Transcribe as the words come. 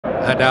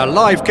And our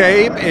live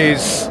game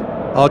is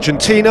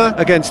Argentina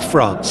against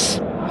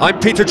France. I'm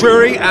Peter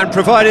Drury, and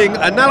providing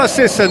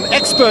analysis and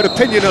expert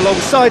opinion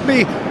alongside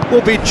me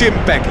will be Jim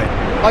Beglin.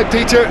 Hi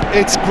Peter,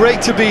 it's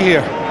great to be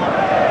here.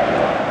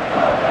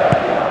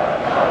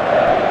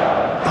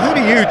 Who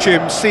do you,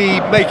 Jim, see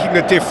making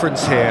a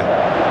difference here?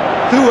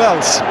 Who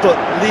else but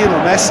Lionel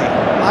Messi?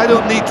 I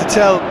don't need to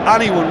tell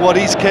anyone what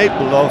he's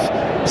capable of.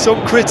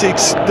 Some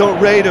critics don't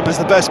rate him as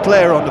the best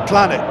player on the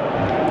planet.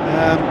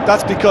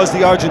 That's because the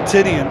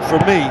Argentinian, for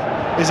me,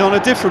 is on a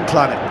different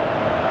planet.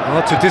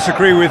 Hard to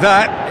disagree with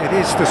that. It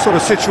is the sort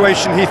of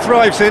situation he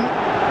thrives in.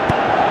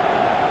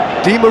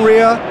 Di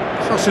Maria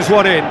crosses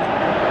one in.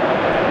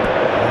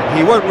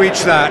 He won't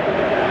reach that.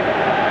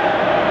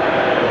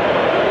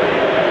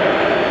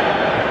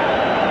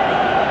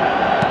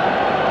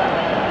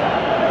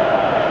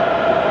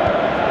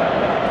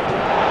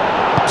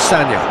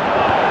 Sanya.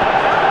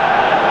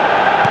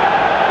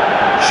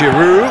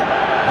 Giroud.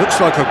 Looks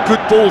like a good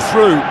ball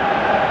through.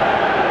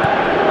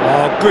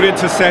 Oh, good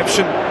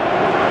interception.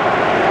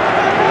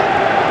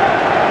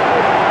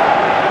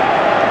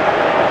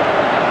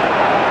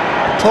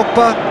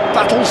 Pogba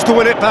battles to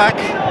win it back.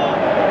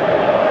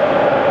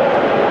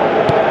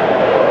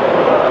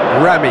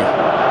 Rami.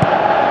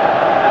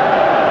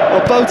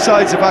 Well, both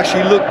sides have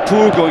actually looked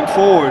poor going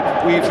forward.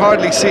 We've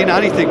hardly seen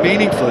anything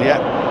meaningful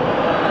yet.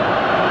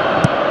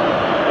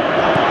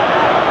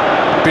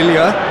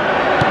 Billia.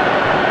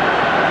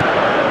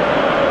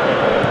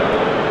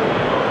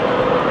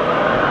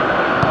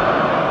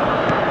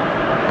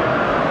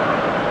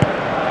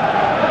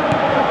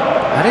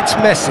 And it's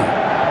Messi.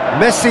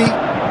 Messi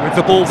with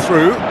the ball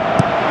through.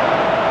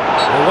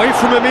 Away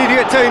from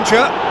immediate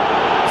danger.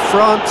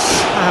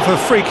 France have a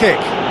free kick.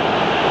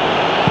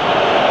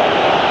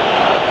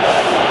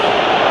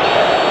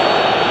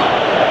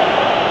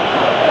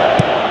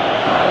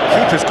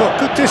 Keeper's got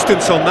good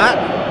distance on that.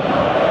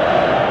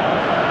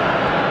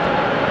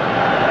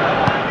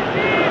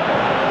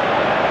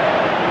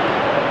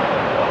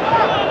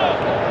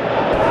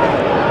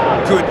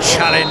 Good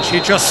challenge, he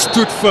just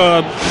stood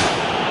firm.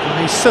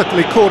 He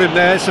certainly caught him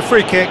there. It's a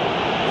free kick.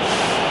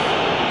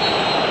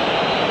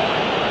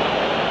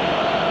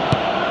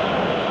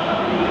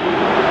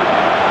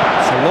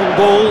 It's a long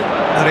ball,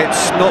 and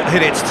it's not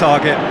hit its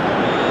target.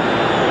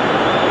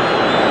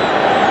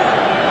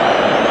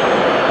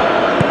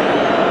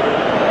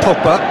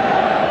 Pogba.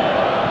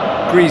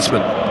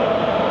 Griezmann.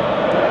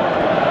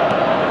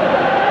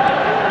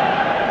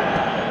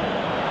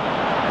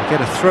 They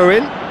get a throw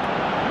in.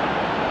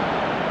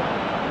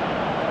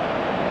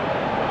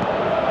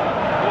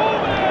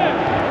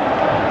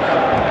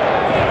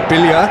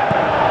 Billia.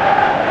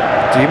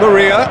 Di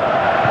Maria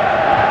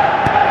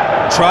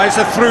tries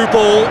a through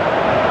ball.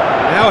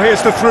 Now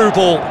here's the through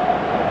ball.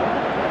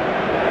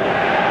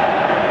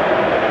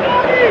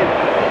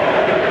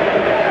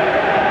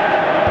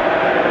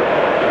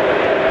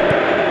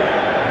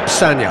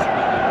 Sanya.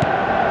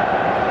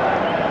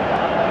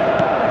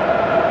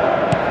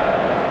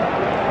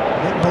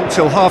 Not long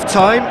till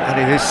half-time, and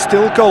it is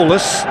still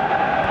goalless.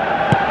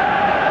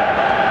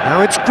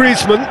 Now it's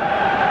Griezmann.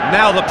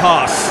 Now the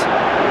pass.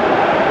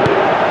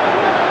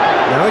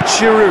 Now it's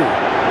Giroud.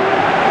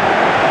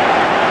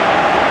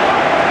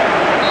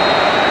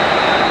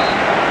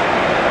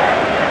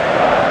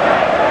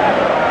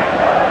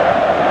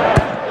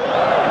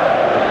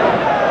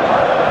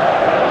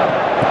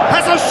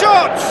 Has a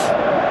shot!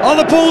 Oh,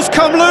 the ball's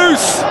come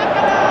loose!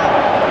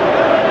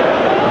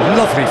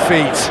 Lovely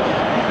feet.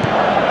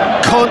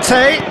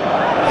 Conte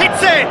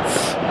hits it!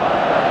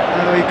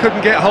 Oh, he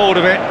couldn't get hold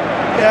of it.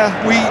 Yeah,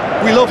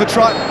 we love a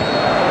try.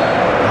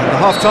 And the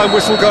half-time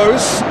whistle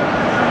goes.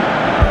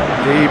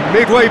 The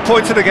midway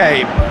point of the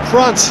game.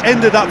 France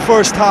ended that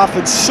first half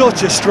in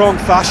such a strong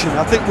fashion.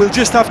 I think we'll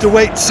just have to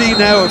wait and see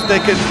now if they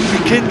can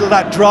rekindle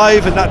that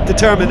drive and that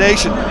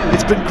determination.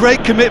 It's been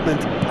great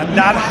commitment, and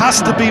that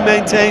has to be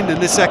maintained in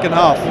the second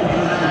half.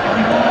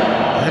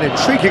 An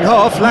intriguing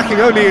half, lacking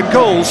only in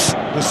goals.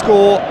 The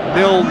score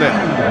 0-0.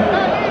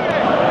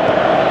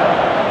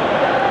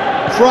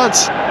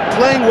 France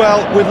playing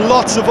well with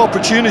lots of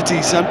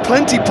opportunities and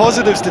plenty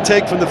positives to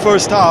take from the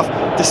first half,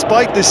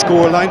 despite this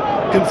scoreline.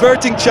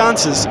 Converting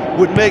chances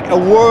would make a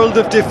world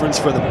of difference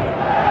for them.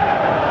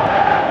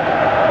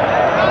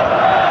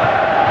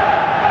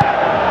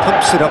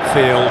 Pumps it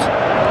upfield.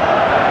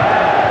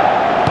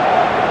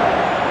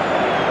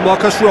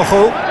 Marcos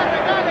Rojo.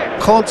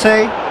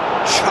 Conte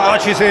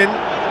charges in.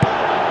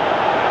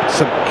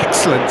 Some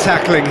excellent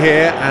tackling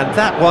here, and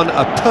that one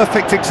a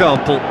perfect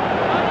example.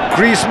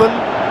 Griezmann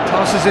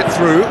passes it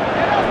through.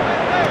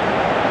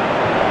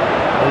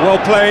 Well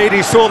played,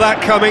 he saw that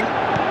coming.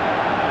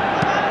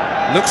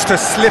 Looks to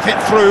slip it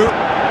through.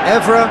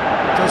 Evra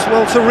does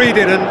well to read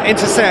it and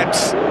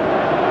intercepts.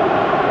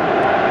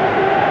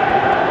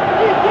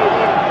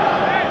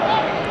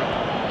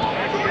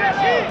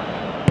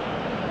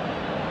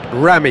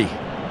 Rami.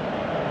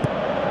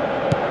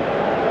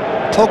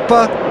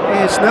 Pogba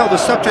is now the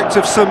subject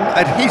of some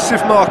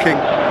adhesive marking.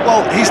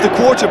 Well, he's the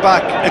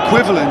quarterback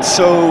equivalent,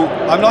 so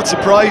I'm not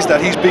surprised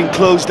that he's being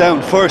closed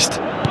down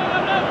first.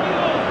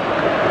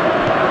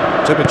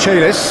 To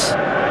Michelis.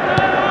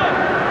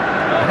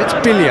 And it's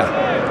Billia.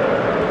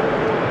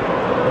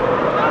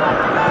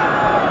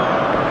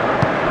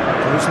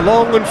 Goes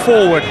long and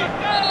forward.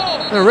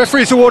 The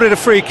referee's awarded a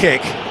free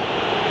kick.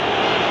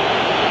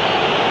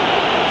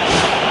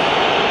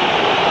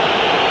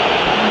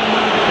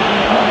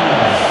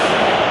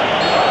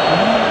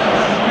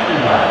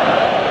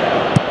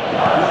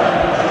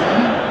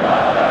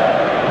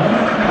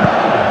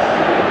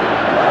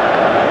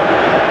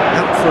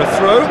 Out for a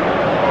throw.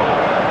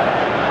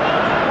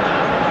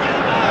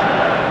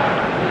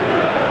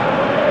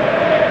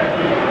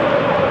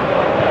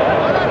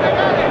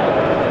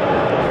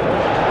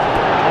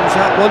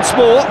 That once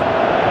more.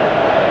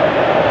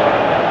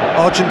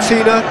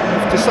 Argentina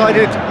have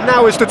decided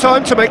now is the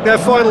time to make their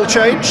final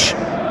change.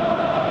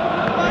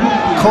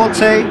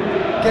 Conte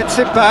gets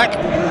it back.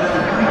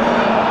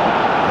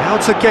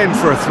 Out again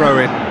for a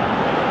throw-in.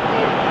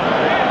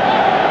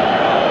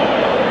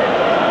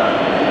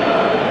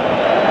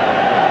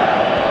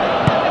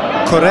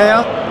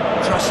 Correa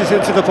crosses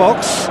into the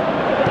box.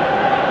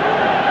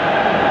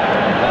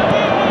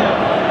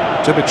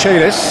 To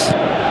Michelis.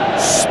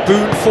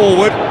 Spoon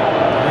forward.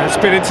 It's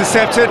been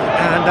intercepted,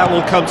 and that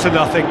will come to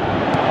nothing.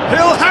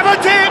 He'll have a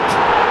dip!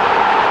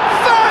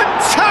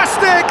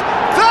 Fantastic!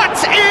 That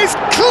is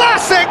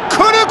classic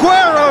Kun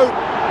Aguero!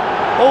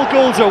 All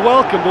goals are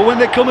welcome, but when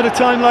they come at a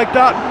time like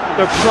that,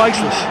 they're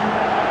priceless.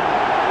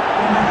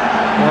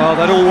 Well,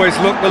 that always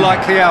looked the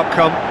likely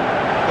outcome.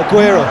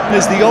 Aguero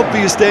is the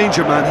obvious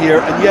danger man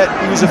here, and yet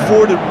he was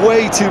afforded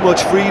way too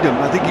much freedom.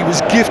 I think he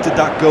was gifted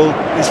that goal.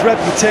 His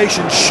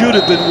reputation should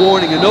have been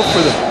warning enough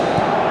for them.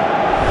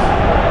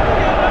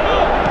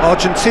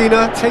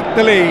 Argentina take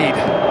the lead.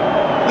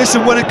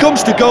 Listen, when it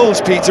comes to goals,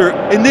 Peter,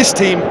 in this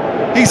team,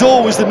 he's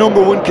always the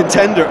 #1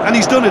 contender, and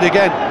he's done it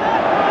again.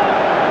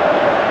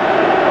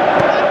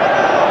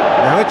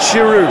 Now it's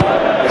Giroud.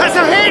 Has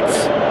a hit!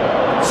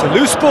 It's a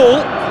loose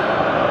ball.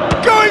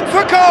 Going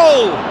for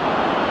goal!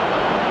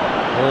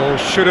 Oh,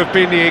 should have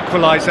been the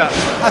equaliser.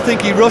 I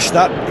think he rushed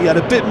that. He had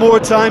a bit more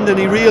time than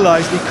he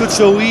realised. He could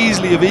so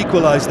easily have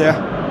equalised there.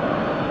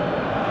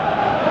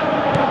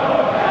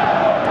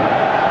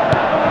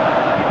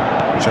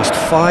 Just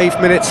 5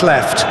 minutes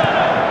left.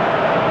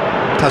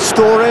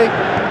 Pastore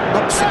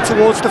knocks it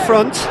towards the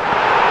front.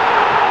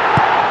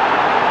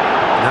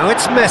 Now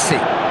it's Messi.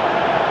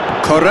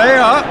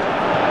 Correa.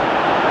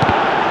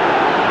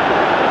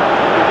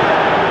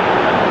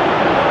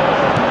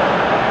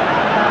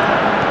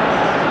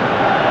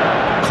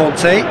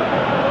 Conte.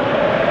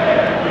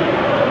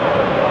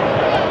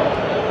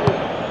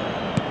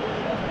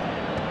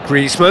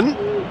 Griezmann.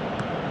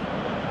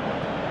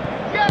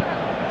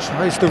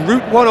 Tries the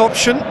route one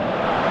option.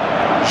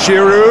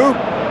 Giroud,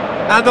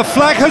 and the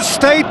flag has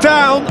stayed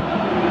down.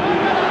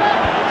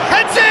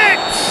 Heads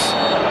it!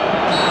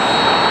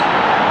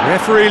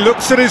 Referee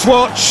looks at his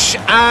watch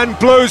and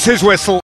blows his whistle.